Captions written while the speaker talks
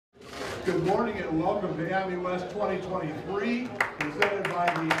Good morning and welcome to Amiwest 2023, presented by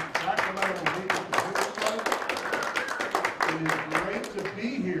the Sacramento Computer Club. It is great to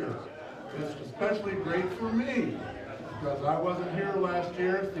be here. It's especially great for me because I wasn't here last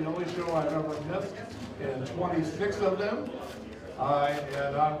year. It's the only show I've ever missed in 26 of them.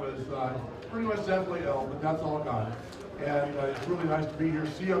 And I was pretty much deathly ill, but that's all gone. And it's really nice to be here,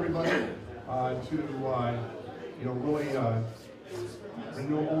 see everybody, really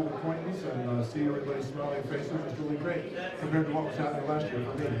renew old acquaintance and see everybody's smiling faces. It's really great compared to what was happening last year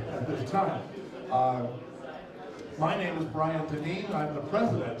for me at this time. My name is Deneen. I'm the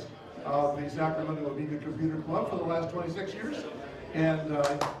president of the Sacramento Amiga Computer Club for the last 26 years. And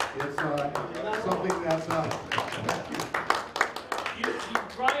it's something that's...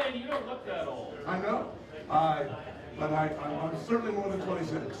 Brian, you don't look that old. I know. But I'm certainly more than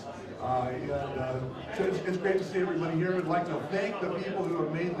 26. So it's great to see everybody here. I'd like to thank the people who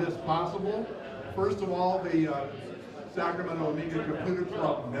have made this possible. First of all, the Sacramento Amiga Computer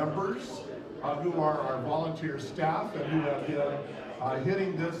Club members, who are our volunteer staff and who have been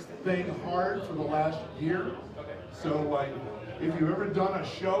hitting this thing hard for the last year. So if you've ever done a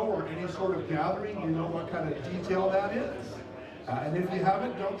show or any sort of gathering, you know what kind of detail that is. And if you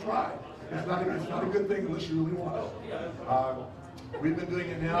haven't, don't try. It's not a good thing unless you really want it. We've been doing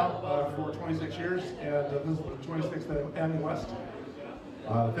it now for 26 years, and this is the 26th Amiwest.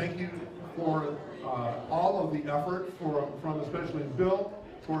 Thank you for all of the effort from especially Bill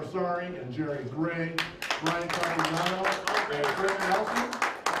Borsari and Jerry Gray, Brian Bernardo, and Trevor Nelson.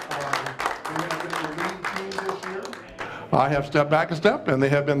 They have been the lead team this year. I have stepped back a step, and they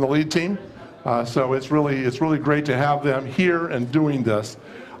have been the lead team. So it's really great to have them here and doing this.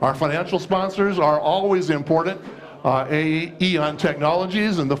 Our financial sponsors are always important. A-EON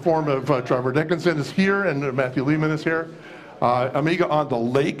Technologies in the form of Trevor Dickinson is here and Matthew Lehman is here. Amiga on the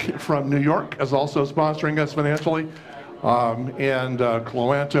Lake from New York is also sponsoring us financially. And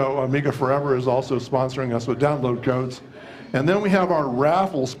Cloanto Amiga Forever is also sponsoring us with download codes. And then we have our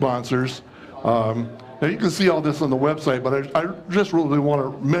raffle sponsors. Now you can see all this on the website, but I just really want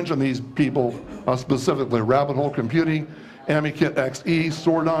to mention these people specifically. Rabbit Hole Computing, AmiKit XE,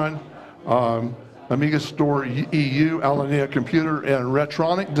 Sordon, Amiga Store EU, Alinea Computer, and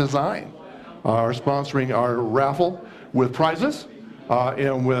Retronic Design are sponsoring our raffle with prizes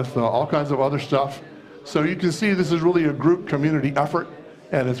and with all kinds of other stuff. So you can see this is really a group community effort,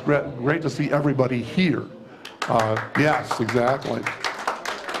 and it's great to see everybody here. Yes, exactly.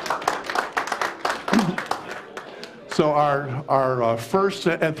 So our first,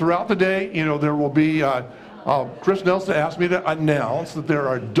 and throughout the day, you know, there will be, Chris Nelson asked me to announce that there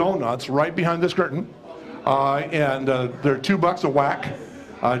are donuts right behind this curtain, and they're $2 a whack.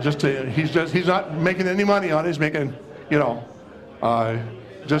 He's not making any money on it. He's making, you know,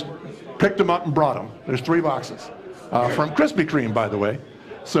 just picked them up and brought them. There's 3 boxes from Krispy Kreme, by the way.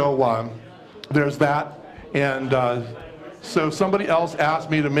 So there's that, and so somebody else asked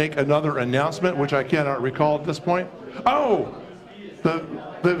me to make another announcement, which I cannot recall at this point. Oh,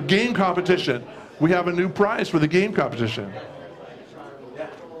 the game competition. We have a new prize for the game competition.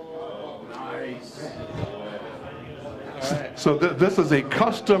 Nice. So this is a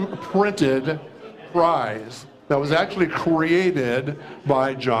custom printed prize that was actually created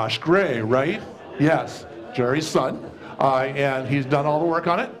by Josh Gray, right? Yes, Jerry's son. And he's done all the work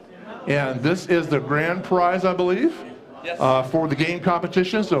on it. And this is the grand prize, I believe. Yes. For the game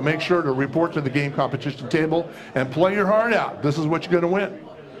competition, so make sure to report to the game competition table and play your heart out. This is what you're going to win.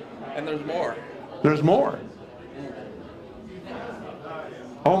 And there's more. There's more.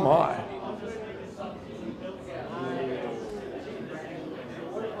 Oh my.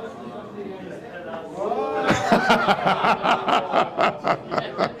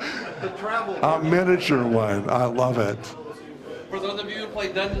 A miniature one. I love it. For those of you who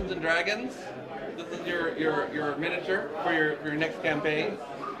play Dungeons and Dragons, this is your miniature for your next campaign.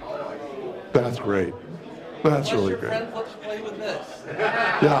 That's great. That's really great. Friends, let's play with this.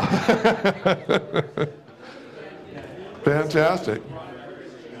 Yeah. Fantastic.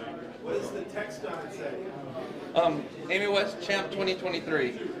 What does the text on it say? Amiwest Champ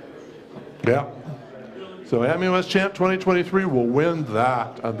 2023. Yeah. So Amiwest Champ 2023 will win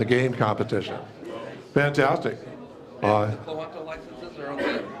that at the game competition. Fantastic. The Cloanto licenses are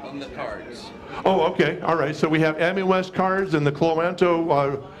on the cards. Oh, okay. All right. So we have Amiwest cards and the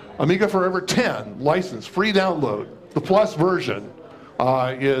Cloanto Amiga Forever 10 license, free download. The Plus version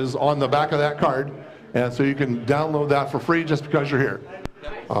is on the back of that card, and so you can download that for free just because you're here.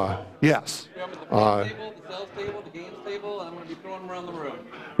 Yes. The sales table, the games table, and I'm going to be throwing them around the room.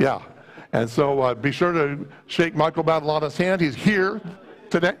 Yeah. And so be sure to shake Michael Badalato's hand. He's here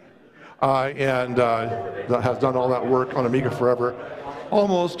today. and that has done all that work on Amiga forever,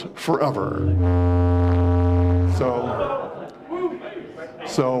 almost forever. So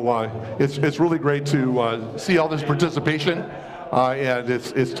it's really great to see all this participation, and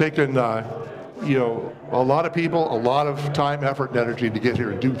it's taken a lot of people, a lot of time, effort, and energy to get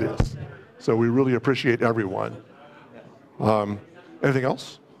here and do this. So we really appreciate everyone. Anything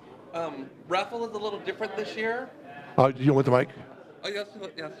else? Raffle is a little different this year. You want the mic? Oh, yes,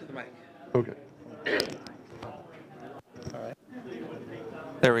 to the mic. Okay. All right.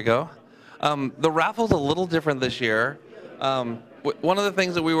 There we go. The raffle's a little different this year. One of the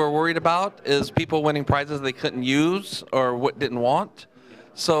things that we were worried about is people winning prizes they couldn't use or didn't want.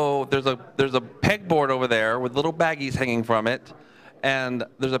 So there's a pegboard over there with little baggies hanging from it, and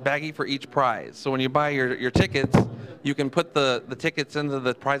there's a baggie for each prize. So when you buy your tickets, you can put the tickets into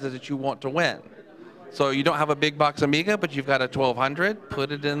the prizes that you want to win. So you don't have a big box Amiga, but you've got a 1200,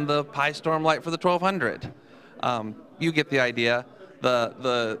 put it in the Pi Stormlight for the 1200. You get the idea.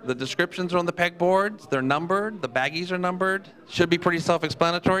 The descriptions are on the pegboards. They're numbered. The baggies are numbered. Should be pretty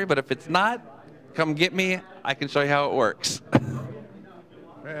self-explanatory, but if it's not, come get me. I can show you how it works.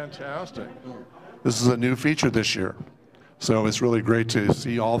 Fantastic. This is a new feature this year. So it's really great to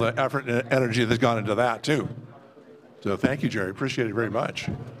see all the effort and energy that's gone into that, too. So thank you, Jerry. Appreciate it very much.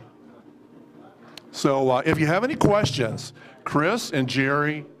 So if you have any questions, Chris and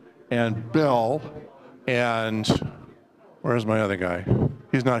Jerry and Bill and where's my other guy?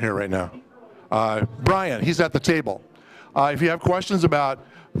 He's not here right now. Brian, he's at the table. If you have questions about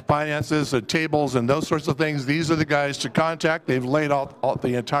finances and tables and those sorts of things, these are the guys to contact. They've laid out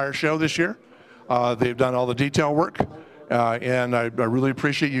the entire show this year. They've done all the detail work. And I really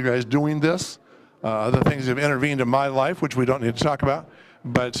appreciate you guys doing this. Other things have intervened in my life, which we don't need to talk about.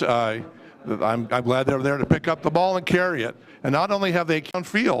 But I'm glad they're there to pick up the ball and carry it. And not only have they on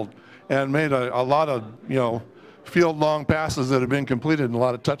field and made a lot of, field long passes that have been completed and a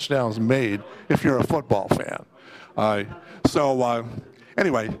lot of touchdowns made if you're a football fan.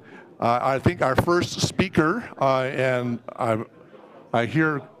 Anyway, I think our first speaker, and I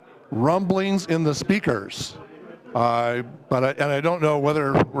hear rumblings in the speakers, but I don't know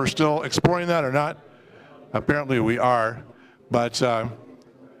whether we're still exploring that or not. Apparently we are, but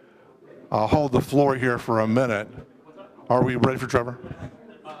I'll hold the floor here for a minute. Are we ready for Trevor?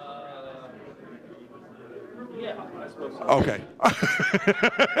 Okay.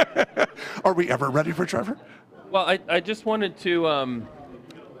 Are we ever ready for Trevor? Well, I just wanted to,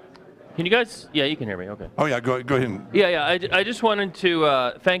 can you guys, yeah, you can hear me, okay. Oh yeah, go ahead. Yeah, I just wanted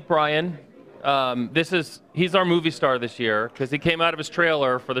to thank Brian. He's our movie star this year because he came out of his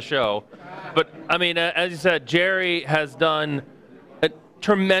trailer for the show. But I mean, as you said, Jerry has done a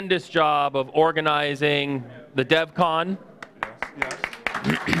tremendous job of organizing the DevCon. Yes.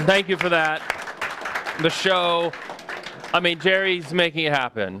 Thank you for that. The show. I mean, Jerry's making it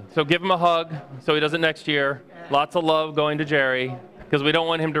happen. So give him a hug so he does it next year. Lots of love going to Jerry because we don't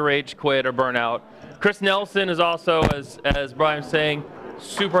want him to rage quit or burn out. Chris Nelson is also, as Brian's saying,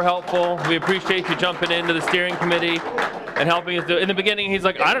 super helpful. We appreciate you jumping into the steering committee and helping us do it. In the beginning, he's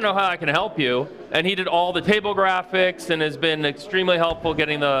like, I don't know how I can help you. And he did all the table graphics and has been extremely helpful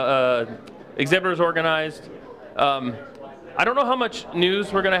getting the exhibitors organized. I don't know how much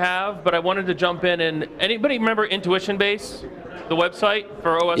news we're going to have, but I wanted to jump in. And anybody remember Intuition Base, the website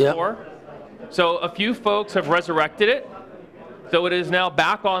for OS4? Yep. So a few folks have resurrected it. So it is now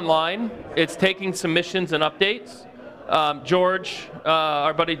back online. It's taking submissions and updates. George,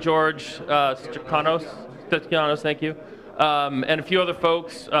 our buddy George Stetsikanos, thank you, and a few other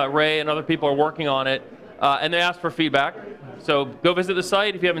folks, Ray and other people are working on it, and they asked for feedback. So go visit the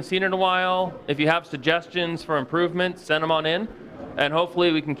site if you haven't seen it in a while. If you have suggestions for improvements, send them on in, and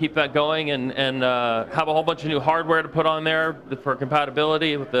hopefully we can keep that going and have a whole bunch of new hardware to put on there for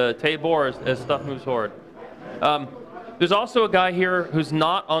compatibility with the table as stuff moves forward. There's also a guy here who's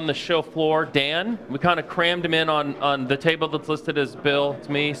not on the show floor, Dan. We kind of crammed him in on the table that's listed as Bill. It's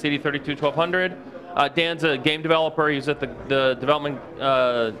me, CD321200. Dan's a game developer. He was at the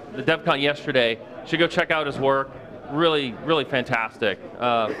DevCon yesterday. You should go check out his work. Really, really fantastic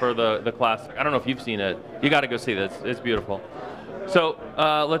for the class. I don't know if you've seen it. You got to go see this. It's beautiful. So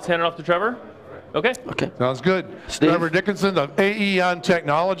let's hand it off to Trevor. Okay? Okay. Sounds good. Steve? Trevor Dickinson of A-EON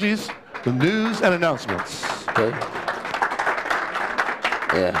Technologies, the news and announcements. Okay.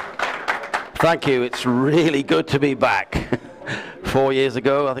 Yeah. Thank you. It's really good to be back. 4 years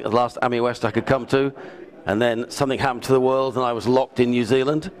ago, I think the last Amiwest I could come to, and then something happened to the world and I was locked in New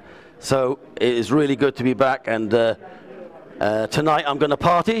Zealand. So it is really good to be back, and tonight I'm going to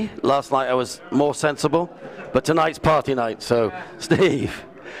party. Last night I was more sensible, but tonight's party night. So Steve,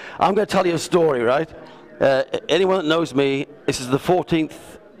 I'm going to tell you a story, right? Anyone that knows me, this is the 14th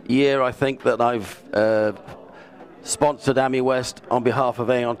year, I think, that I've sponsored Amiwest on behalf of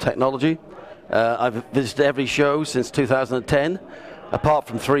A-EON Technology. I've visited every show since 2010, apart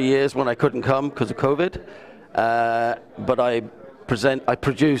from 3 years when I couldn't come because of COVID. But I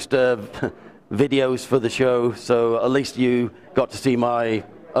produced videos for the show, so at least you got to see my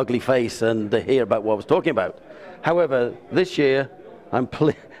ugly face and hear about what I was talking about. However, this year, I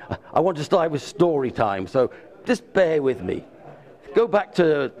want to start with story time, so just bear with me. Go back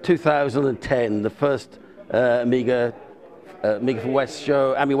to 2010, the first Amiga West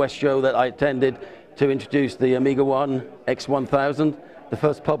show, Amiwest show that I attended to introduce the Amiga 1 X1000, the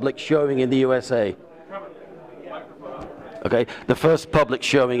first public showing in the USA. Okay, the first public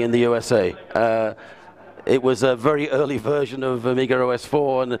showing in the USA. It was a very early version of Amiga OS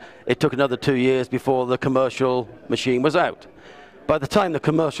 4, and it took another 2 years before the commercial machine was out. By the time the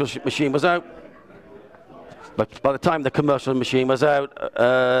commercial machine was out,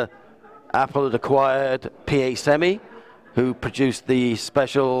 Apple had acquired PA Semi, who produced the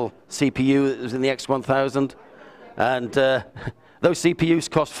special CPU that was in the X1000, and those CPUs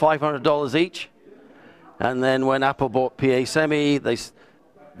cost $500 each. And then when Apple bought PA Semi,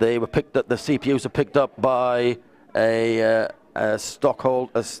 they were picked up. The CPUs were picked up by a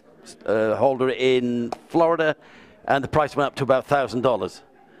holder in Florida, and the price went up to about $1,000.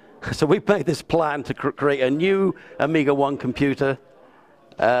 So we made this plan to create a new Amiga 1 computer,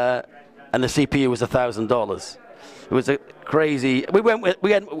 and the CPU was $1,000. It was a crazy. We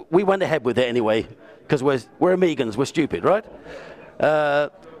went ahead with it anyway because we're Amigans, we're stupid, right?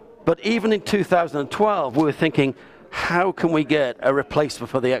 But even in 2012, we were thinking, how can we get a replacement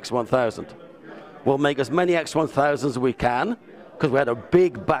for the X1000? We'll make as many X1000s as we can, because we had a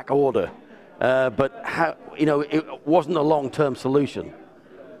big back order. But it wasn't a long-term solution.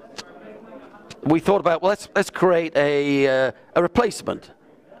 We thought about, well, let's create a replacement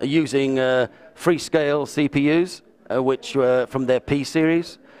using Freescale CPUs, which were from their P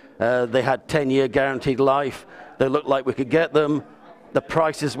series. They had 10-year guaranteed life. They looked like we could get them. The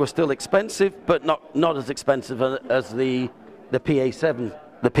prices were still expensive, but not as expensive as the PA Semi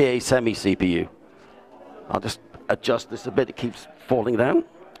CPU. I'll just adjust this a bit. It keeps falling down.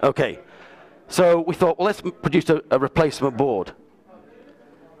 Okay. So we thought, well, let's produce a replacement board.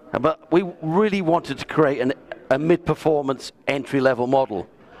 But we really wanted to create a mid-performance entry-level model.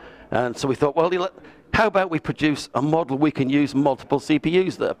 And so we thought, well, how about we produce a model we can use multiple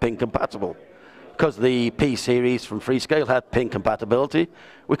CPUs that are pin compatible? Because the P series from Freescale had pin compatibility,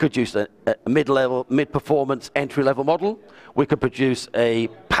 we could use a mid-performance entry-level model. We could produce a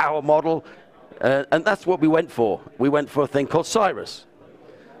power model, and that's what we went for. We went for a thing called Cyrus.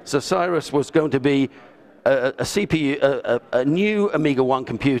 So Cyrus was going to be a CPU, a new Amiga 1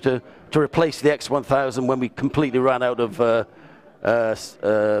 computer to replace the X1000 when we completely ran out of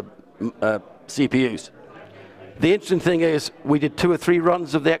CPUs. The interesting thing is we did 2 or 3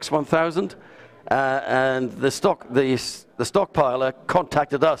 runs of the X1000, and the stockpiler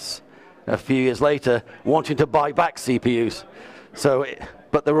contacted us a few years later wanting to buy back CPUs.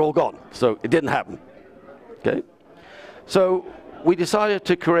 But they were all gone, so it didn't happen. Okay, so we decided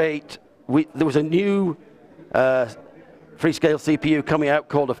to create. There was a new Freescale CPU coming out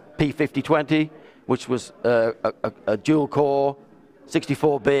called a P5020, which was a dual-core,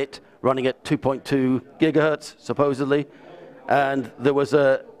 64-bit, running at 2.2 gigahertz supposedly, and there was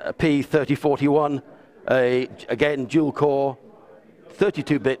a P3041, again dual-core,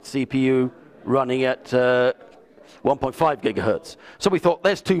 32-bit CPU running at 1.5 gigahertz. So we thought,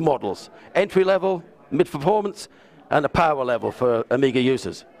 there's 2 models: entry-level, mid-performance, and a power level for Amiga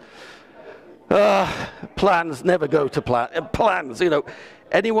users. Plans never go to plan. Plans,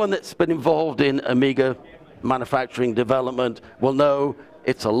 anyone that's been involved in Amiga manufacturing development will know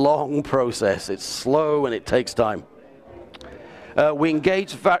it's a long process. It's slow and it takes time. We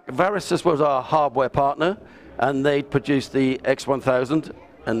engaged Varisys was our hardware partner, and they produced the X1000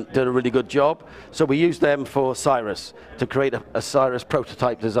 and did a really good job. So we used them for Cyrus to create a Cyrus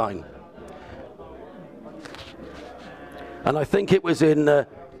prototype design. And I think it was in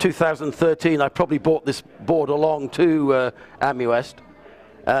 2013 I probably brought this board along to Amiwest,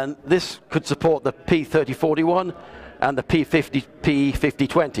 and this could support the P3041 and the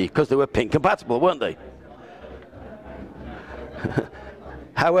P5020 because they were pin compatible, weren't they?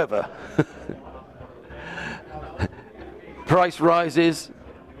 However, price rises,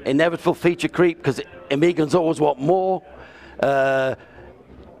 inevitable feature creep because Amigans always want more.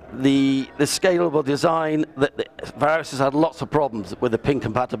 The scalable design, Varisys had lots of problems with the pin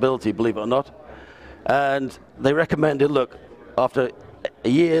compatibility, believe it or not. And they recommended, look, after a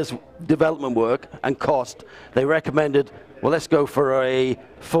year's development work and cost, they recommended, well, let's go for a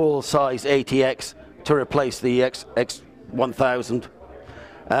full-size ATX to replace the X1000.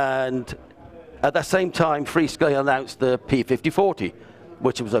 And at that same time, Freescale announced the P5040,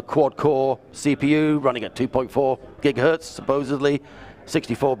 which was a quad-core CPU running at 2.4 gigahertz, supposedly,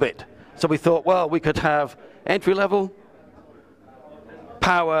 64-bit. So we thought, well, we could have entry-level,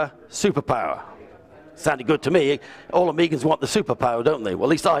 power, superpower. Sounded good to me. All Amigans want the superpower, don't they? Well,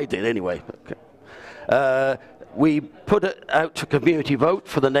 at least I did, anyway. Okay. We put it out to community vote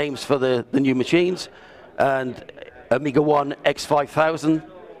for the names for the new machines, and Amiga 1 X5000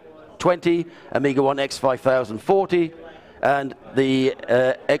 20, Amiga 1 X5000 40, and the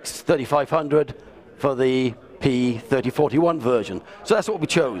X3500 for the P3041 version. So that's what we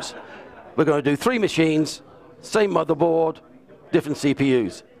chose. We're going to do 3 machines, same motherboard, different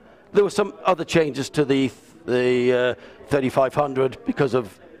CPUs. There were some other changes to the 3500 because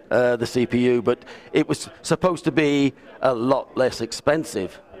of the CPU, but it was supposed to be a lot less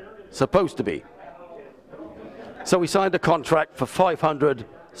expensive. Supposed to be. So we signed a contract for 500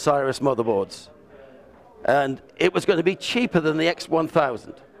 Cyrus motherboards. And it was going to be cheaper than the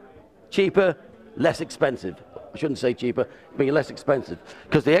X1000. Cheaper, less expensive. I shouldn't say cheaper, but less expensive.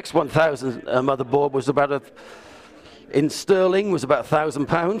 Because the X1000 motherboard was about, in sterling, was about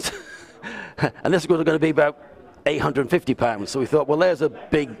 £1,000. And this was going to be about £850. So we thought, well, there's a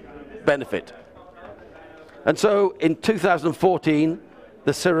big benefit. And so in 2014,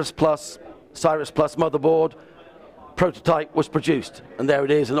 the Cyrus Plus motherboard prototype was produced. And there it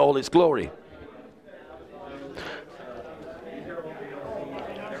is in all its glory.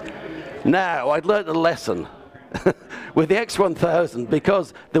 Now, I'd learned a lesson with the X1000,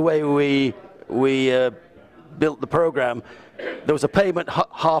 because the way we built the program, there was a payment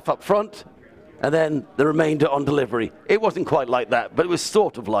half up front, and then the remainder on delivery. It wasn't quite like that, but it was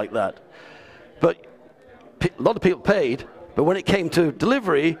sort of like that. But a lot of people paid, but when it came to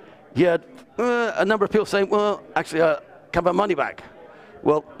delivery, you had a number of people saying, well, actually, I can have my money back.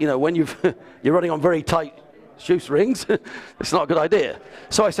 Well, you know, when you're running on very tight shoestrings, it's not a good idea.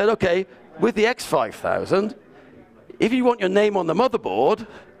 So I said, okay, with the X5000, if you want your name on the motherboard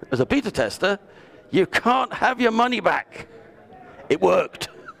as a beta tester, you can't have your money back. It worked.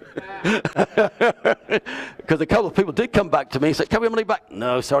 Because a couple of people did come back to me and said, can we have money back?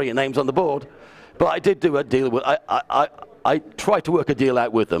 No, sorry, your name's on the board. But I did do a deal with, I tried to work a deal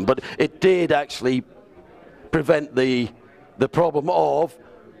out with them, but it did actually prevent the problem of,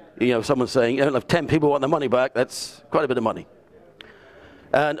 you know, someone saying, you know, if 10 people want their money back, that's quite a bit of money.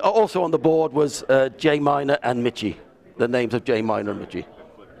 And also on the board was J Minor and Mitchie, the names of J Minor and Mitchie.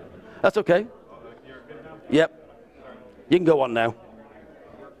 That's okay. Yep. You can go on now.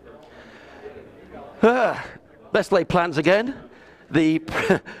 Let's lay plans again. The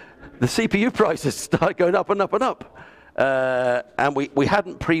CPU prices started going up and up and up. And we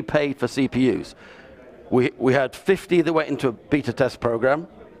hadn't prepaid for CPUs. We had 50 that went into a beta test program.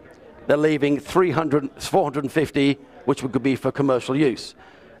 They're leaving 450, which could be for commercial use.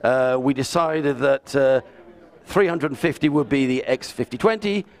 We decided that 350 would be the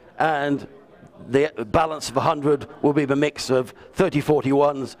X5020, and the balance of 100 will be the mix of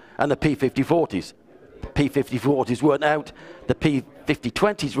 3041s and the P5040s. P5040s weren't out. The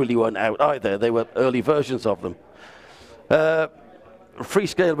P5020s really weren't out either. They were early versions of them.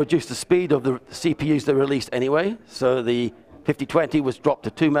 Freescale reduced the speed of the CPUs they released anyway, so the 5020 was dropped to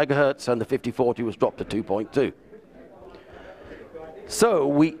 2 megahertz and the 5040 was dropped to 2.2. So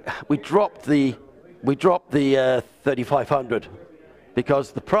we dropped the 3500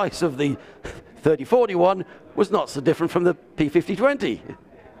 because the price of the 3041 was not so different from the P5020.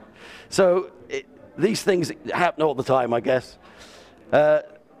 So these things happen all the time, I guess.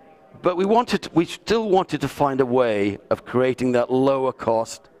 But we still wanted to find a way of creating that lower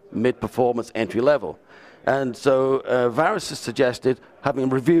cost, mid-performance entry level. And so Varus has suggested, having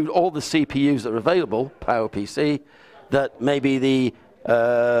reviewed all the CPUs that are available, PowerPC, that maybe the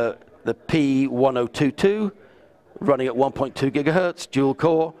P1022 running at 1.2 gigahertz, dual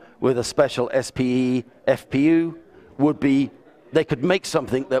core, with a special SPE FPU would be, they could make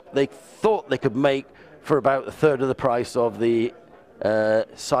something that they thought they could make for about a third of the price of the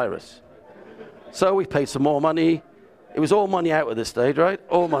Cyrus. So we paid some more money. It was all money out at this stage, right?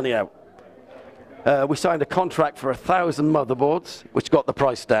 All money out. We signed a contract for 1,000 motherboards, which got the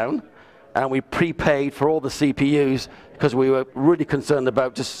price down, and we prepaid for all the CPUs because we were really concerned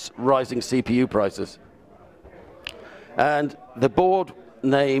about just rising CPU prices. And the board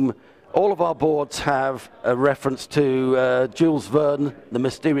name, all of our boards have a reference to Jules Verne, The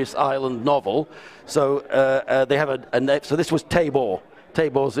Mysterious Island novel. So they have a name. So this was Tabor.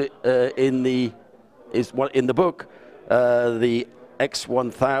 tables in the book. The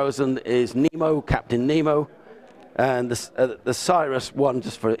X1000 is Nemo, Captain Nemo, and the Cyrus one,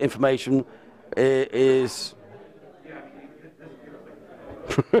 just for information, is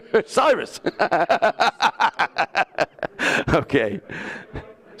Cyrus. Okay.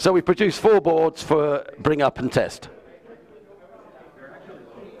 So we produce 4 boards for bring up and test.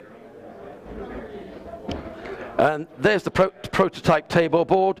 And there's the prototype table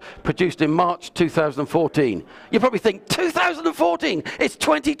board produced in March 2014. You probably think, 2014? It's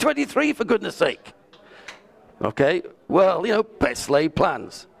 2023, for goodness sake. Okay, well, you know, best laid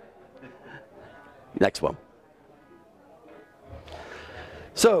plans. Next one.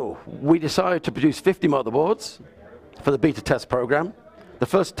 So we decided to produce 50 motherboards for the beta test program. The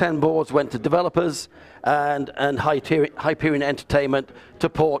first 10 boards went to developers and Hyperion Entertainment to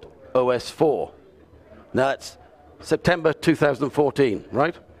port OS 4. Now that's September 2014,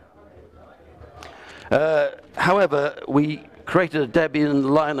 right? However, we created a Debian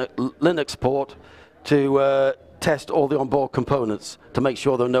Linux port to test all the onboard components to make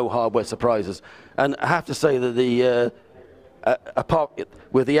sure there were no hardware surprises. And I have to say that apart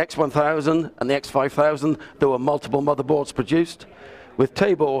with the X1000 and the X5000, there were multiple motherboards produced. With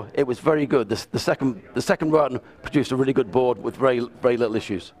Tabor, it was very good. The second run produced a really good board with very little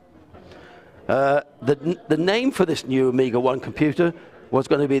issues. The name for this new Amiga 1 computer was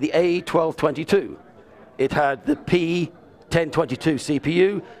going to be the A1222. It had the P1022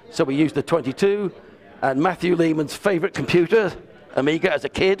 CPU, so we used the 22. And Matthew Lehman's favorite computer, Amiga as a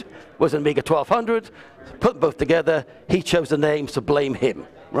kid, was an Amiga 1200. Put them both together. He chose the name, so blame him,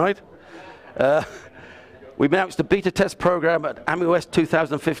 right? We announced the beta test program at Amiwest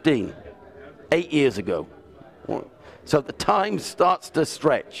 2015, 8 years ago. So the time starts to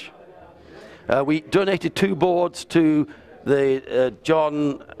stretch. We donated 2 boards to the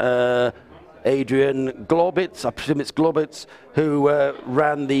John Adrian Globitz, I presume it's Globitz, who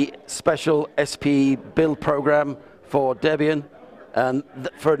ran the special SPE build program for Debian. And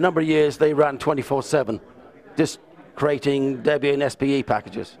for a number of years, they ran 24/7, just creating Debian SPE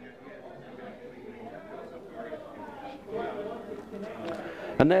packages.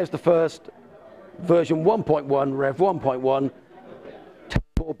 And there's the first version 1.1, Rev 1.1.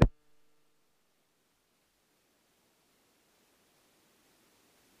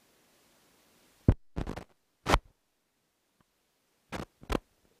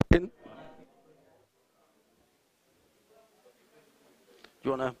 Do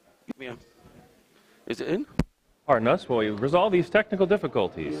you want to give me a... Is it in? Pardon us while we resolve these technical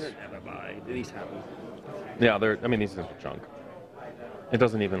difficulties. These happen. Yeah, I mean, these are junk. It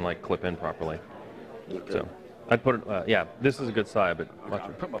doesn't even, like, clip in properly. Okay. So, I'd put it, yeah, this is a good side, but... Okay, I'll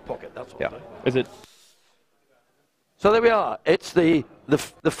put it in my pocket, that's all. Yeah. Is it... So there we are. It's the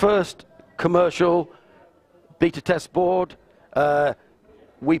first commercial beta test board.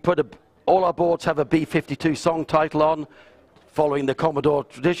 We put all our boards have a B52 song title on, following the Commodore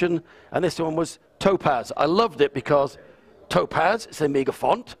tradition, and this one was Topaz. I loved it because Topaz is an Amiga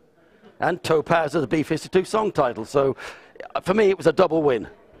font, and Topaz is a B52 song title. So for me, it was a double win.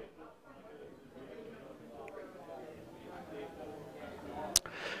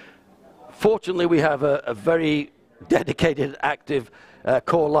 Fortunately, we have a very dedicated, active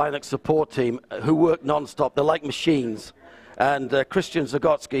core Linux support team who work non-stop. They're like machines. And Christian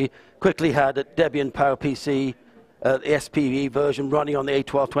Zagotsky quickly had a Debian PowerPC, the SPE version running on the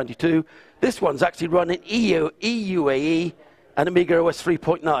A1222. This one's actually running EUAE and Amiga OS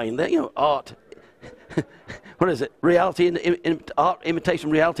 3.9. They're, you know, art. What is it? Reality art,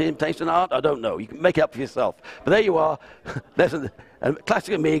 imitation reality, imitation art? I don't know. You can make it up for yourself. But there you are. There's a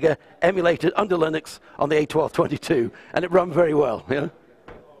classic Amiga emulated under Linux on the A1222, and it ran very well. You know?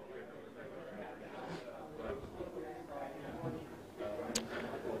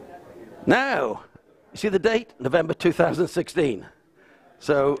 Now, you see the date? November 2016.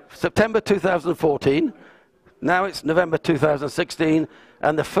 So September 2014, now it's November 2016,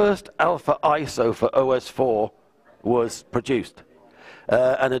 and the first alpha ISO for OS 4 was produced.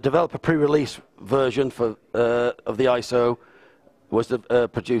 And a developer pre-release version for, of the ISO was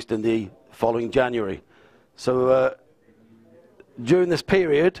produced in the following January. So during this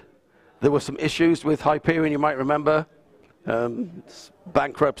period, there were some issues with Hyperion, you might remember.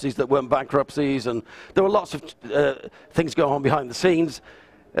 Bankruptcies that weren't bankruptcies, and there were lots of things going on behind the scenes.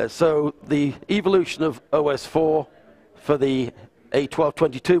 So the evolution of OS 4 for the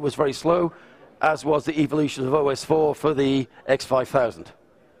A1222 was very slow, as was the evolution of OS 4 for the X5000.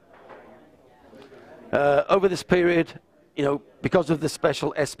 Over this period, you know, because of the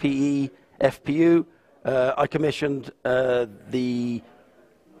special SPE FPU, I commissioned the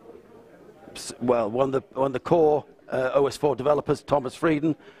well, one of the core OS4 developers, Thomas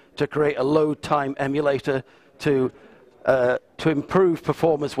Frieden, to create a load time emulator to improve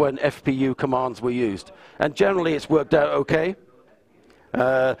performance when FPU commands were used. And generally, it's worked out okay.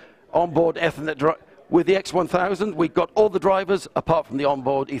 Onboard Ethernet with the X1000, we got all the drivers apart from the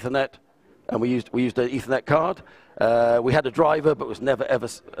onboard Ethernet, and we used an Ethernet card. We had a driver, but was never ever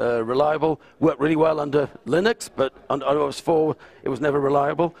reliable. Worked really well under Linux, but under OS4, it was never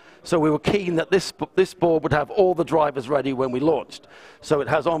reliable. So we were keen that this board would have all the drivers ready when we launched. So it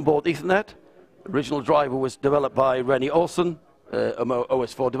has onboard Ethernet. The original driver was developed by Rennie Olsen, an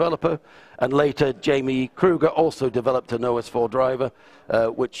OS4 developer, and later Jamie Kruger also developed an OS4 driver,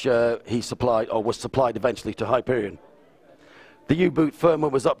 which he supplied, or was supplied eventually to Hyperion. The U-boot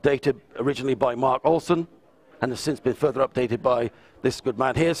firmware was updated originally by Mark Olsen, and has since been further updated by this good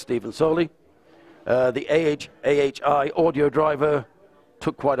man here, Stephen Soley. The AHI audio driver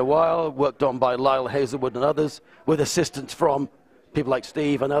took quite a while, worked on by Lyle Hazelwood and others, with assistance from people like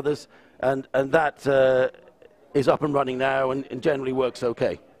Steve and others, and that is up and running now and generally works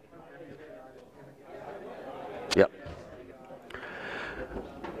okay. Yeah.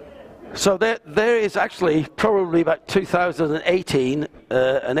 So there is actually probably about 2018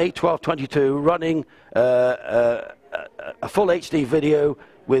 an A1222 running a full HD video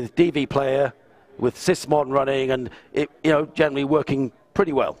with DV player, with Sysmon running, and it, generally working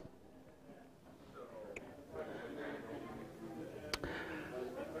pretty well.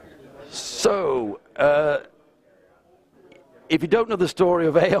 So, if you don't know the story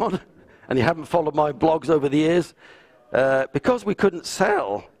of A-EON, and you haven't followed my blogs over the years, because we couldn't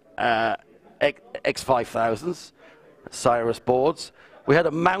sell X5000s, Cyrus boards, we had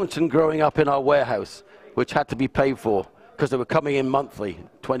a mountain growing up in our warehouse, which had to be paid for, because they were coming in monthly,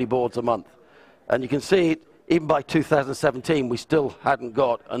 20 boards a month. And you can see, even by 2017, we still hadn't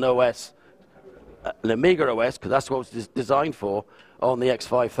got an OS, an Amiga OS, because that's what it was designed for, on the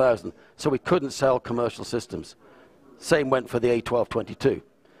X5000. So we couldn't sell commercial systems. Same went for the A1222.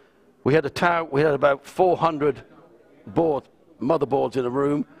 We had about 400 motherboards in a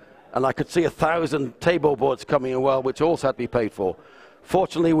room, and I could see 1,000 table boards coming in well, which also had to be paid for.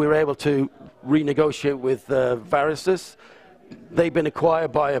 Fortunately, we were able to renegotiate with Varisys. They've been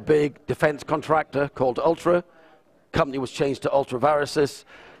acquired by a big defense contractor called Ultra. Company was changed to Ultra Varisys.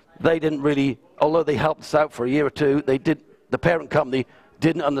 They didn't really, although they helped us out for a year or two, the parent company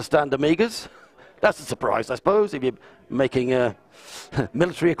didn't understand Amigas. That's a surprise, I suppose, if you're making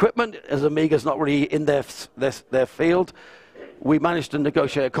military equipment, as Amiga's not really in their field. We managed to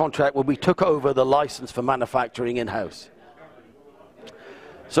negotiate a contract where we took over the license for manufacturing in-house.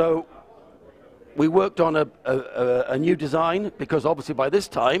 So we worked on a new design, because obviously by this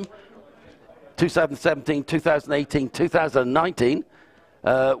time, 2017, 2018, 2019,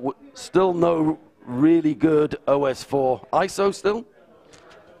 still no really good OS4 ISO still.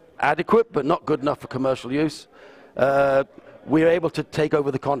 Adequate, but not good enough for commercial use. We were able to take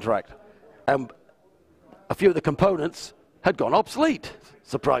over the contract. And a few of the components had gone obsolete.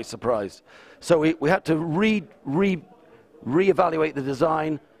 Surprise, surprise. So we had to reevaluate the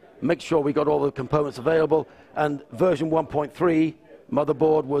design, make sure we got all the components available, and version 1.3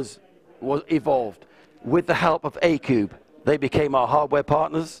 motherboard was evolved. With the help of A-Cube, they became our hardware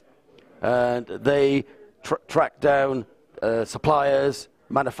partners, and they tracked down suppliers,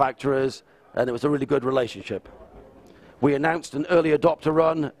 manufacturers, and it was a really good relationship. We announced an early adopter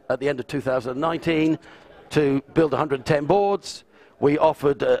run at the end of 2019 to build 110 boards. We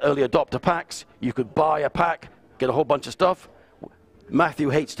offered early adopter packs. You could buy a pack, get a whole bunch of stuff. Matthew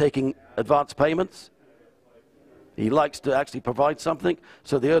hates taking advance payments. He likes to actually provide something.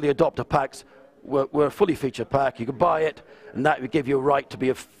 So the early adopter packs were a fully featured pack. You could buy it, and that would give you a right to be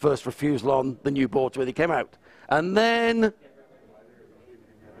a first refusal on the new boards when they came out. And then,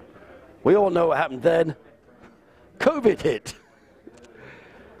 we all know what happened then. COVID hit.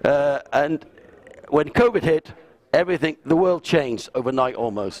 And when COVID hit, the world changed overnight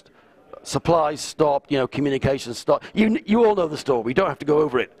almost. Supplies stopped, communications stopped. You all know the story. We don't have to go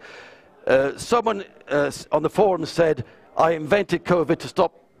over it. Someone on the forum said, I invented COVID to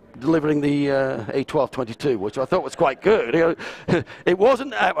stop delivering the A1222, which I thought was quite good. It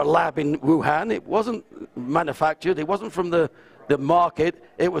wasn't at a lab in Wuhan. It wasn't manufactured. It wasn't from the market.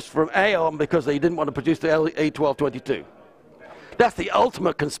 It was from A-EON because they didn't want to produce the A1222. That's the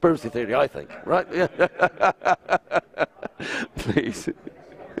ultimate conspiracy theory, I think, right? Please.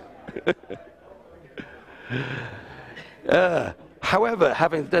 However,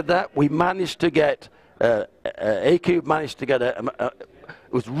 having said that, we managed to get, A-Cube managed to get it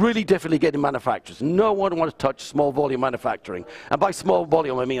was really difficult getting manufacturers. No one wanted to touch small volume manufacturing. And by small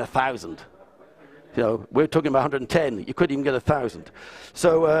volume, I mean 1,000. You know, we're talking about 110. You couldn't even get 1,000.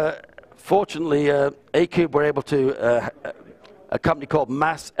 So fortunately, A-Cube were able to, a company called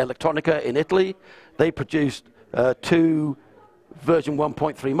Mass Electronica in Italy, they produced 2 version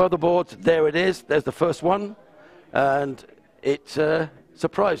 1.3 motherboards. There it is. There's the first one. And it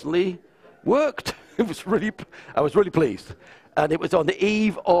surprisingly worked. I was really pleased. And it was on the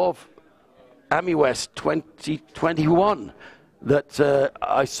eve of Amiwest 2021 that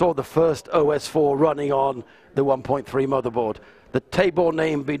I saw the first OS4 running on the 1.3 motherboard. The Tabor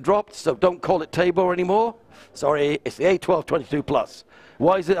name be dropped, so don't call it Tabor anymore. Sorry, it's the A1222 Plus.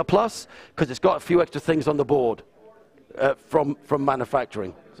 Why is it a plus? Because it's got a few extra things on the board from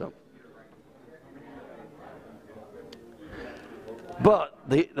manufacturing. So. But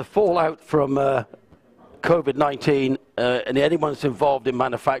the fallout from COVID-19, and anyone that's involved in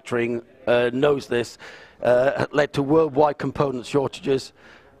manufacturing knows this, led to worldwide component shortages,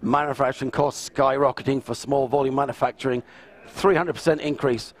 manufacturing costs skyrocketing for small volume manufacturing, 300%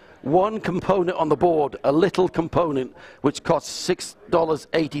 increase. One component on the board, a little component, which costs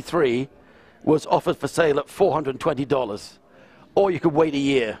 $6.83, was offered for sale at $420, or you could wait a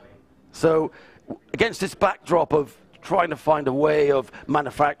year. So against this backdrop of trying to find a way of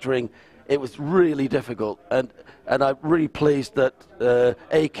manufacturing, it was really difficult, and I'm really pleased that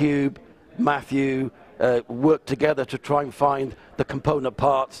A-Cube, Matthew, worked together to try and find the component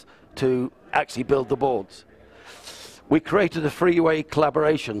parts to actually build the boards. We created a freeway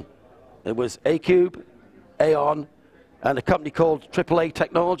collaboration. It was A-Cube, A-EON, and a company called AAA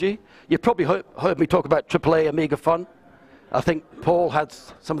Technology. You've probably heard me talk about AAA Amiga Fun. I think Paul had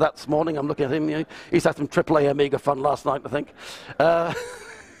some of that this morning. I'm looking at him. He's had some AAA Amiga Fun last night, I think.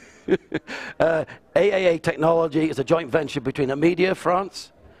 AAA Technology is a joint venture between Amidia,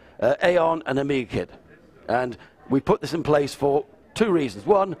 France, A-EON, and Amiga Kid. And we put this in place for 2 reasons.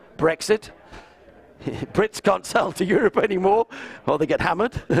 One, Brexit. Brits can't sell to Europe anymore, or they get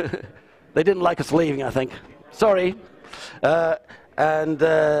hammered. They didn't like us leaving, I think. Sorry. And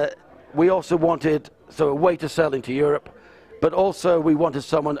we also wanted a way to sell into Europe, but also we wanted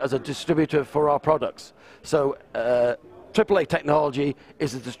someone as a distributor for our products. So AAA Technology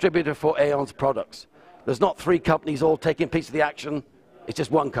is a distributor for A-EON's products. There's not 3 companies all taking a piece of the action. It's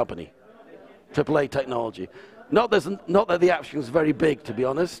just one company, AAA Technology. Not that the action is very big, to be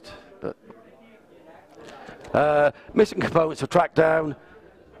honest. But missing components were tracked down.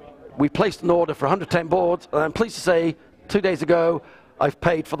 We placed an order for 110 boards, and I'm pleased to say 2 days ago I've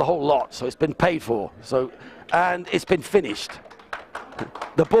paid for the whole lot, so it's been paid for. And it's been finished.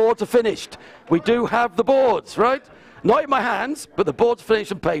 The boards are finished. We do have the boards, right? Not in my hands, but the board's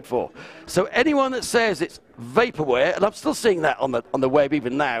finished and paid for. So anyone that says it's vaporware, and I'm still seeing that on the web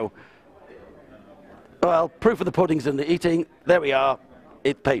even now, well, proof of the pudding's in the eating. There we are.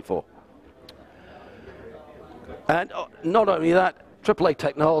 It's paid for. And not only that, AAA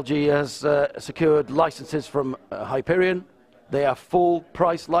Technology has secured licenses from Hyperion. They are full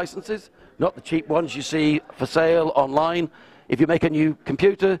price licenses, not the cheap ones you see for sale online. If you make a new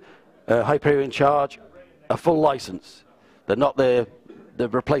computer, Hyperion charge a full license. They're not the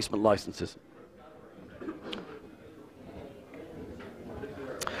replacement licenses.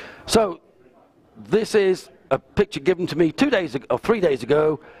 So this is a picture given to me 2 days ago, or 3 days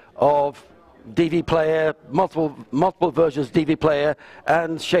ago, of DV player, multiple versions DV player,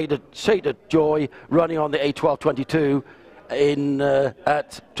 and shaded Joy running on the A1222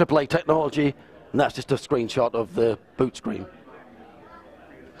 at AAA Technology, and that's just a screenshot of the boot screen.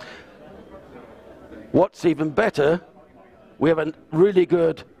 What's even better, we have a really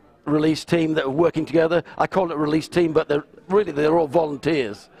good release team that are working together. I call it a release team, but they're all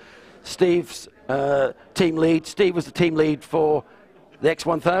volunteers. Steve's team lead. Steve was the team lead for the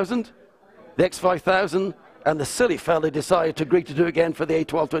X1000, the X5000, and the silly fella decided to agree to do it again for the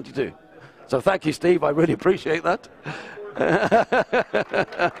A1222. So thank you, Steve. I really appreciate that.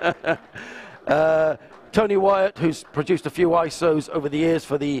 Tony Wyatt, who's produced a few ISOs over the years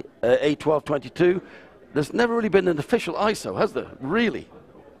for the A1222. There's never really been an official ISO, has there? Really?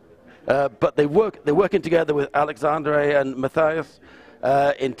 But they're working together with Alexandre and Matthias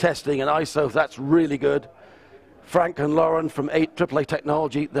in testing an ISO. That's really good. Frank and Lauren from AAA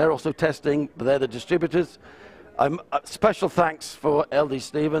Technology, they're also testing, but they're the distributors. Special thanks for LD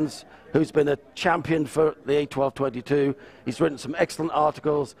Stevens, who's been a champion for the A1222. He's written some excellent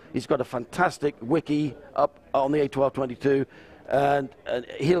articles. He's got a fantastic wiki up on the A1222, and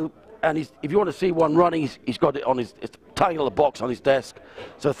if you want to see one running, he's got it on his tiny little box on his desk.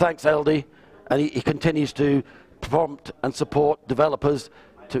 So thanks, LD, and he continues to prompt and support developers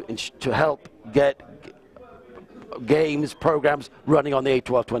to help get games, programs running on the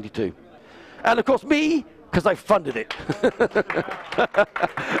A1222. And of course me, because I funded it.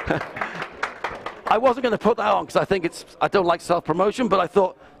 I wasn't going to put that on because I don't like self-promotion, but I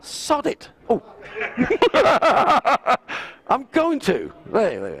thought, sod it. Oh. I'm going to.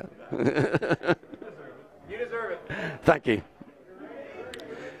 There we are. You deserve it. Thank you.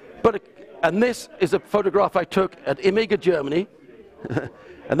 And this is a photograph I took at Amiga, Germany.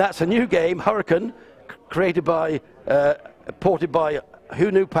 And that's a new game, Hurricane, created by, ported by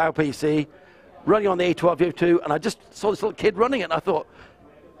Who Knew PowerPC, running on the A1202, and I just saw this little kid running it, and I thought,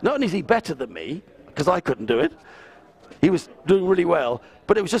 not only is he better than me, because I couldn't do it, he was doing really well,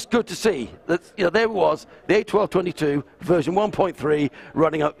 but it was just good to see that, there it was, the A1222 version 1.3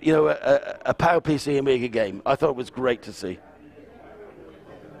 running up, a PowerPC Amiga game. I thought it was great to see.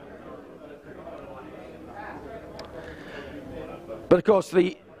 But of course,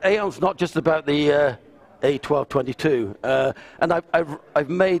 the A-EON's not just about the A1222, and I've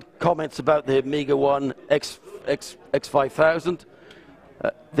made comments about the Amiga 1 X5000.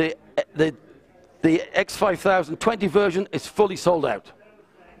 The X5000 20 version is fully sold out.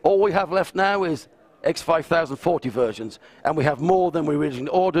 All we have left now is X5000 40 versions, and we have more than we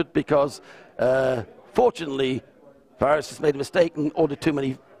originally ordered because, fortunately, Paris has made a mistake and ordered too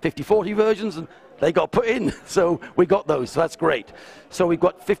many 5040 versions, and they got put in, so we got those, so that's great. So we've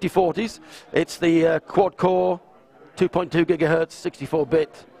got 5040s. It's the quad-core, 2.2 gigahertz,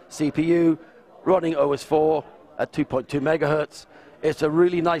 64-bit CPU, running OS4 at 2.2 megahertz. It's a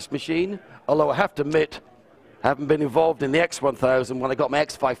really nice machine, although I have to admit, I haven't been involved in the X1000. When I got my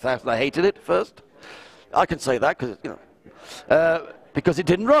X5000, I hated it first. I can say that because it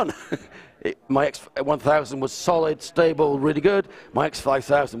didn't run. My X1000 was solid, stable, really good. My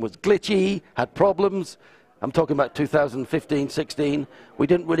X5000 was glitchy, had problems. I'm talking about 2015, 16. We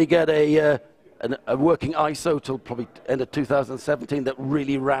didn't really get a working ISO till probably end of 2017 that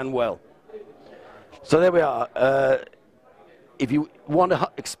really ran well. So there we are. If you want an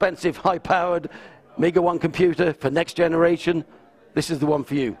expensive, high-powered Amiga 1 computer for next generation, this is the one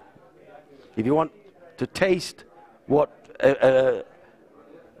for you. If you want to taste what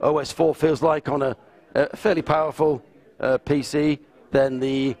OS4 feels like on a fairly powerful PC, then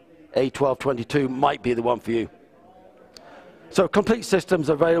the A1222 might be the one for you. So complete systems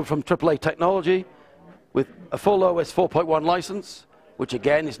are available from AAA Technology with a full OS 4.1 license, which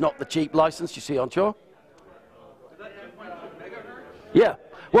again is not the cheap license you see on shore. Yeah.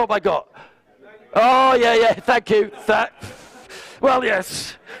 What have I got? Oh, yeah, thank you. Well,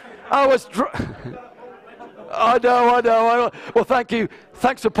 yes. I know. Well, thank you.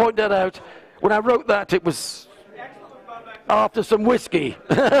 Thanks for pointing that out. When I wrote that, it was after some whiskey.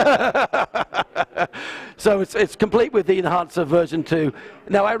 So it's complete with the enhancer version 2.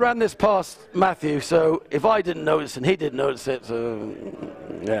 Now, I ran this past Matthew, so if I didn't notice and he didn't notice it, so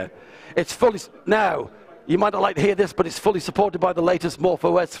yeah. It's fully, now, you might not like to hear this, but it's fully supported by the latest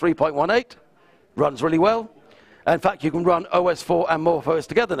MorphOS 3.18. Runs really well. In fact, you can run OS4 and MorphOS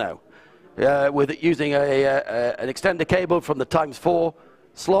together now. With it using an extender cable from the ×4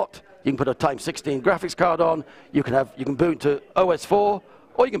 slot. You can put a ×16 graphics card on. You can boot to OS4,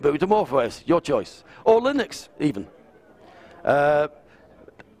 or you can boot to MorphOS, your choice, or Linux even.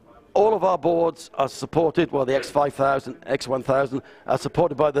 All of our boards are supported. Well, the X5000, X1000 are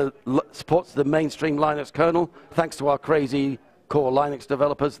supported by supports the mainstream Linux kernel. Thanks to our crazy core Linux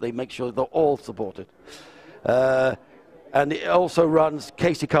developers, they make sure they're all supported. And it also runs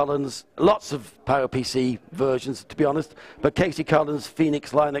Casey Collins, lots of PowerPC versions, to be honest, but Casey Collins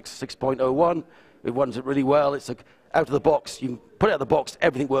Phoenix Linux 6.01, it runs it really well. It's out of the box. You can put it out of the box,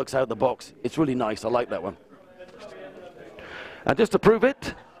 everything works out of the box. It's really nice. I like that one. And just to prove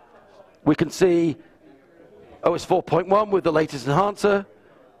it, we can see OS 4.1 with the latest enhancer,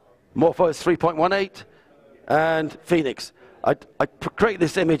 MorphOS 3.18, and Phoenix. I created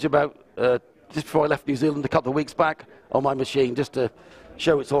this image about just before I left New Zealand a couple of weeks back on my machine, just to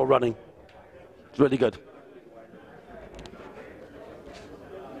show it's all running. It's really good.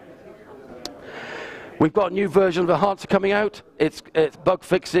 We've got a new version of Enhancer coming out. It's bug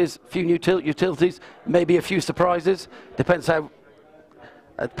fixes, a few new utilities, maybe a few surprises. Depends how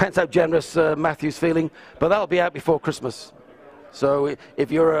generous Matthew's feeling, but that'll be out before Christmas. So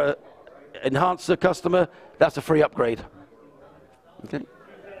if you're an Enhancer customer, that's a free upgrade. Okay.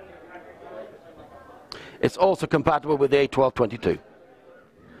 It's also compatible with the A1222.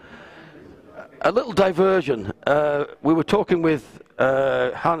 A little diversion. We were talking with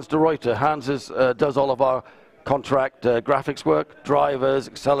Hans de Ruyter. Hans does all of our contract graphics work, drivers,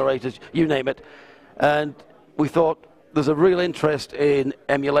 accelerators, you name it. And we thought there's a real interest in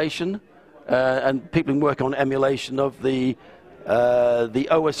emulation, and people can work on emulation of the the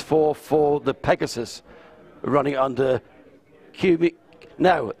OS4 for the Pegasus running under QEMU.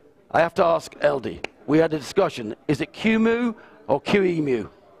 Now, I have to ask LD. We had a discussion. Is it QEMU or QEMU?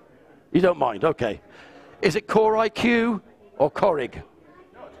 You don't mind, okay. Is it Core IQ or Corrig?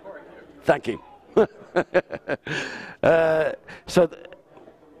 No, it's Core IQ. Thank you.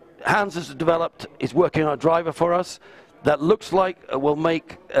 Hans has developed, is working on a driver for us that looks like will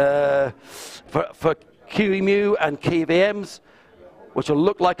make for QEMU and KVMs, which will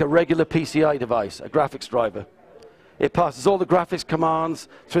look like a regular PCI device, a graphics driver. It passes all the graphics commands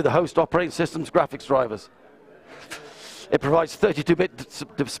through the host operating system's graphics drivers. It provides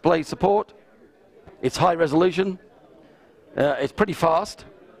 32-bit display support. It's high resolution. It's pretty fast.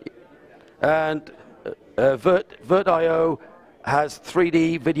 And VirtIO has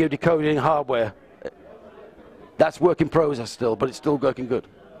 3D video decoding hardware. That's work in process still, but it's still working good.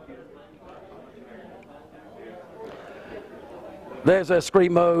 There's a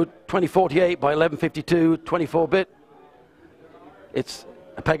screen mode, 2048 by 1152, 24-bit. It's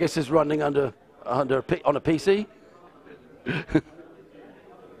a Pegasus running on a PC.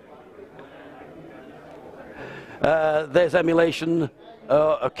 There's emulation,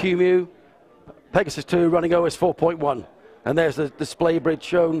 a QEMU, Pegasus 2 running OS 4.1. And there's the display bridge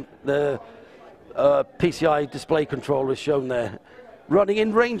shown, the PCI display controller is shown there, running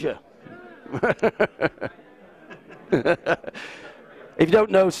in Ranger. If you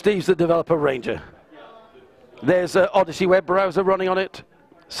don't know, Steve's the developer of Ranger. There's an Odyssey web browser running on it,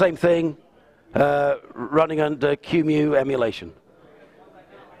 same thing, running under QEMU emulation.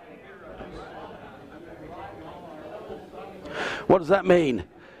 What does that mean?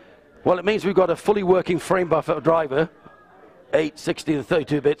 Well, it means we've got a fully working frame buffer driver, 8, 16, and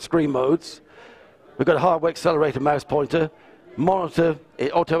 32-bit screen modes. We've got a hardware accelerator mouse pointer, monitor,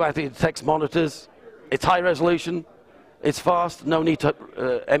 it automatically detects monitors, it's high resolution, it's fast, no need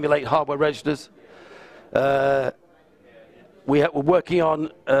to emulate hardware registers. We're working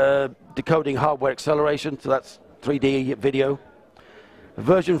on decoding hardware acceleration, so that's 3D video.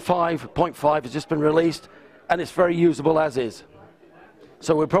 Version 5.5 has just been released, and it's very usable as is.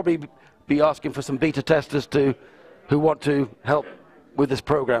 So we'll probably be asking for some beta testers who want to help with this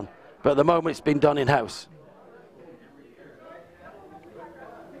program. But at the moment, it's been done in-house.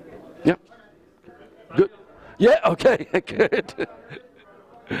 Yeah. Good. Yeah, okay, good.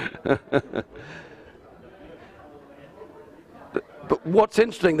 But what's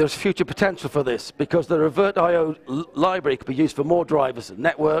interesting, there's future potential for this, because the VirtIO library could be used for more drivers,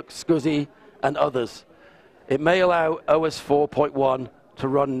 Network, SCSI, and others. It may allow OS 4.1 to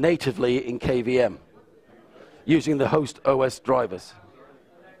run natively in KVM, using the host OS drivers.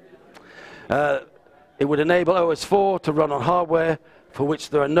 It would enable OS 4 to run on hardware for which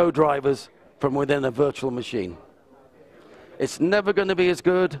there are no drivers from within a virtual machine. It's never going to be as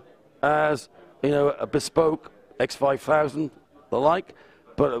good as, a bespoke X5000, the like,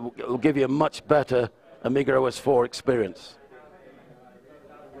 but it will give you a much better Amiga OS 4 experience.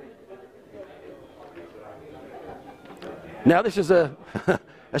 Now, this is a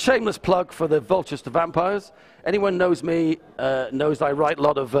shameless plug for the Vultures to Vampires. Anyone knows me knows I write a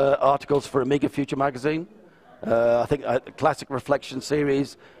lot of articles for Amiga Future magazine. I think the Classic Reflection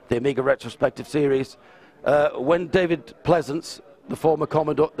series, the Amiga Retrospective series. When David Pleasance, the former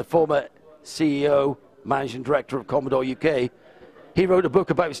CEO, managing director of Commodore UK, he wrote a book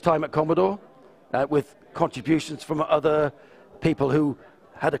about his time at Commodore with contributions from other people who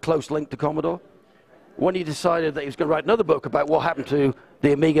had a close link to Commodore. When he decided that he was going to write another book about what happened to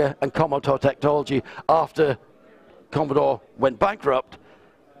the Amiga and Commodore technology after Commodore went bankrupt,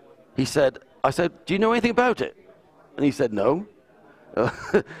 I said, do you know anything about it? And he said, no. I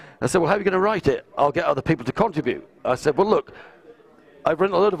said, well, how are you going to write it? I'll get other people to contribute. I said, well, look, I've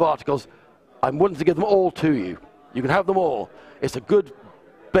written a lot of articles. I'm willing to give them all to you. You can have them all. It's a good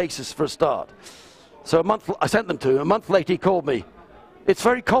basis for a start. So I sent them to him. A month later, he called me. It's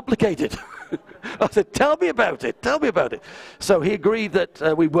very complicated. I said, tell me about it. Tell me about it. So he agreed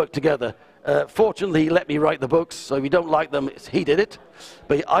that we work together. Fortunately, he let me write the books, so if you don't like them, he did it.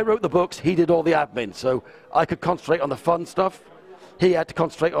 But I wrote the books, he did all the admin, so I could concentrate on the fun stuff. He had to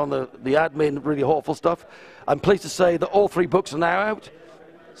concentrate on the admin, really awful stuff. I'm pleased to say that all 3 books are now out.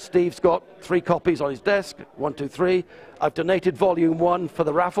 Steve's got 3 copies on his desk, 1, 2, 3. I've donated volume 1 for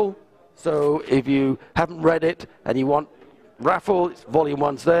the raffle, so if you haven't read it and you want raffle, volume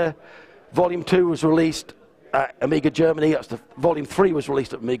 1's there. Volume 2 was released at Amiga Germany. Volume 3 was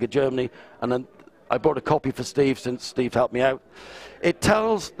released at Amiga Germany, and then I bought a copy for Steve since Steve helped me out. It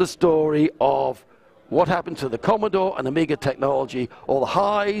tells the story of what happened to the Commodore and Amiga technology, all the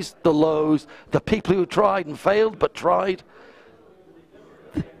highs, the lows, the people who tried and failed but tried,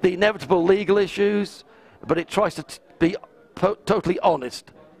 the inevitable legal issues, but it tries to be totally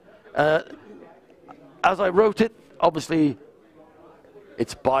honest. As I wrote it, obviously,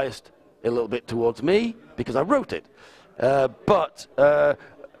 it's biased a little bit towards me because I wrote it. But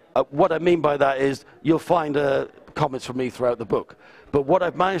what I mean by that is you'll find comments from me throughout the book. But what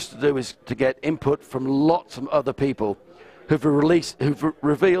I've managed to do is to get input from lots of other people who've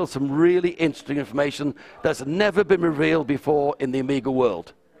revealed some really interesting information that's never been revealed before in the Amiga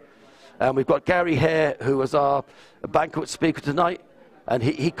world. And we've got Gary Hare, who was our banquet speaker tonight, and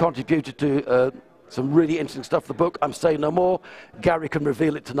he contributed to some really interesting stuff in the book. I'm saying no more. Gary can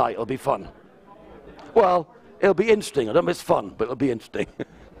reveal it tonight. It'll be fun. Well, it'll be interesting. I don't know if it's fun, but it'll be interesting.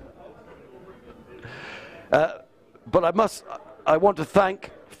 But I want to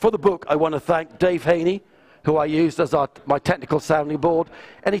thank, for the book, I want to thank Dave Haney, who I used as my technical sounding board.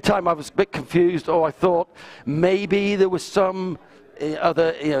 Anytime I was a bit confused or I thought maybe there was some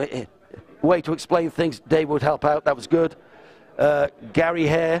other way to explain things, Dave would help out. That was good. Gary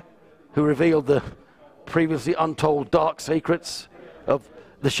Hare, who revealed the previously untold dark secrets of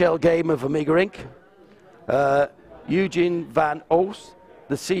the shell game of Amiga Inc. Eugene Van Oos,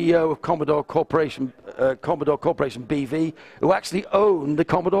 the CEO of Commodore Corporation BV, who actually owned the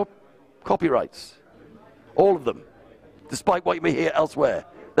Commodore copyrights. All of them, despite what you may hear elsewhere,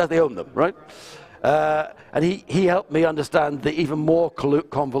 that they own them, right? And he helped me understand the even more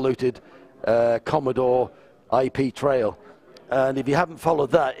convoluted Commodore IP trail. And if you haven't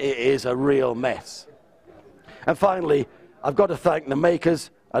followed that, it is a real mess. And finally, I've got to thank the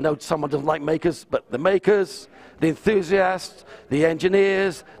makers. I know someone doesn't like makers, but the makers, the enthusiasts, the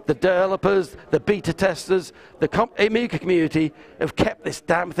engineers, the developers, the beta testers, the Amiga community have kept this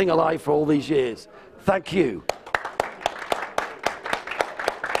damn thing alive for all these years. Thank you.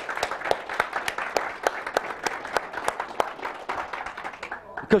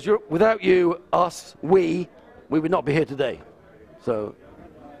 Because without you, us, we would not be here today. So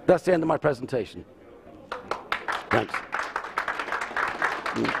that's the end of my presentation. Thanks.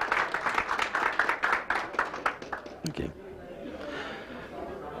 Okay.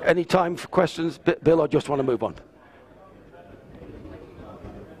 Any time for questions, Bill, or just want to move on?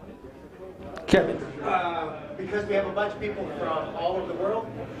 Kevin. Because we have a bunch of people from all over the world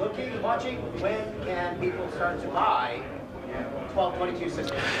watching, when can people start to buy 1222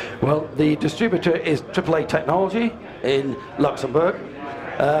 systems? Well, the distributor is AAA Technology in Luxembourg.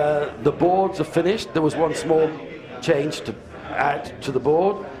 The boards are finished. There was one small change to add to the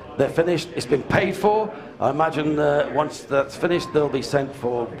board. They're finished. It's been paid for. I imagine once that's finished, they'll be sent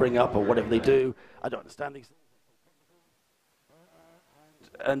for bring up or whatever they do. I don't understand these things.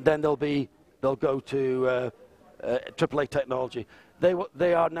 And then they'll go to AAA Technology.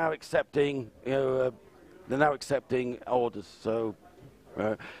 They are now accepting, they're now accepting orders. So.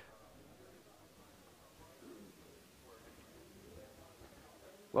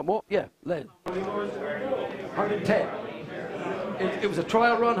 One more? Yeah, Len. 110. It was a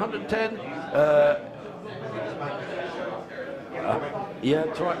trial run, 110. Yeah,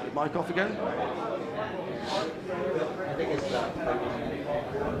 try mic off again.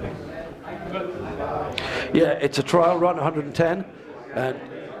 Yeah, it's a trial run, 110. And,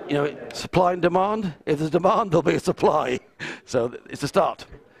 supply and demand. If there's demand, there'll be a supply. So it's a start.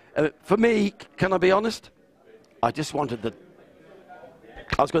 For me, can I be honest? I just wanted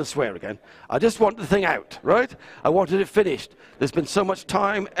I was going to swear again. I just wanted the thing out, right? I wanted it finished. There's been so much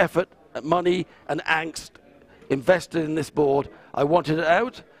time, effort, money, and angst invested in this board. I wanted it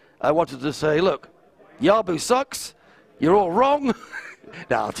out. I wanted to say, look, Yabu sucks. You're all wrong.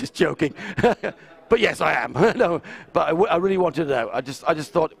 No, I'm just joking. But yes, I am. No, but I really wanted it out. I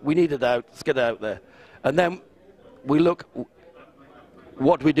just thought we need it out. Let's get it out there. And then we look,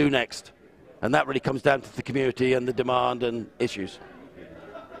 what do we do next? And that really comes down to the community and the demand and issues.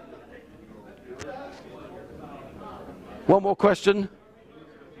 One more question.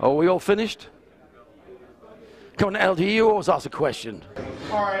 Are we all finished? Come on, LD, you always ask a question.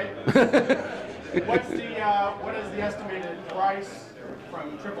 All right. What is the estimated price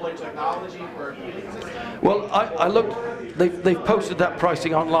from AAA Technology for a heating system? Well, I looked. They've posted that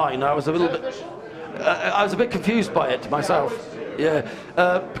pricing online. I was a little bit. I was a bit confused by it myself. Yeah,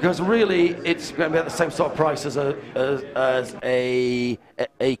 because really it's going to be at the same sort of price as a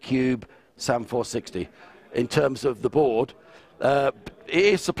A-Cube SAM 460 in terms of the board. It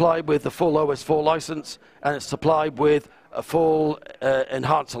is supplied with the full OS4 license, and it's supplied with a full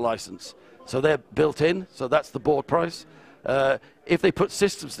enhancer license. So they're built in, so that's the board price. If they put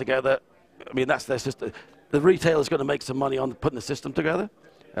systems together, I mean, that's their system. The retailer's going to make some money on putting the system together.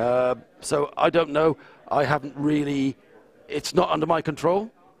 So I don't know. I haven't really it's not under my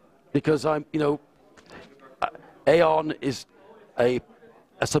control because A-EON is a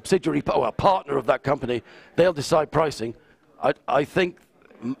subsidiary or a partner of that company. They'll decide pricing. I think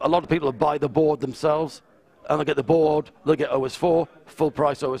a lot of people will buy the board themselves, and they'll get the board, they'll get OS4, full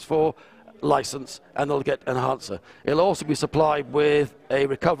price OS4 license, and they'll get enhancer. It'll also be supplied with a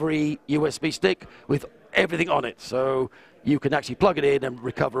recovery USB stick with everything on it, so you can actually plug it in and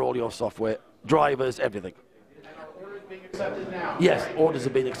recover all your software, drivers, everything. And are orders being accepted now? Yes, orders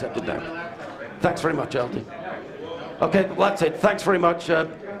have been accepted now. Thanks very much, LT. Okay, well, that's it. Thanks very much.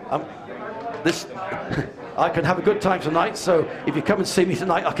 I can have a good time tonight, so if you come and see me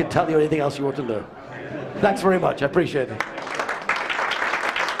tonight, I can tell you anything else you want to know. Thanks very much. I appreciate it.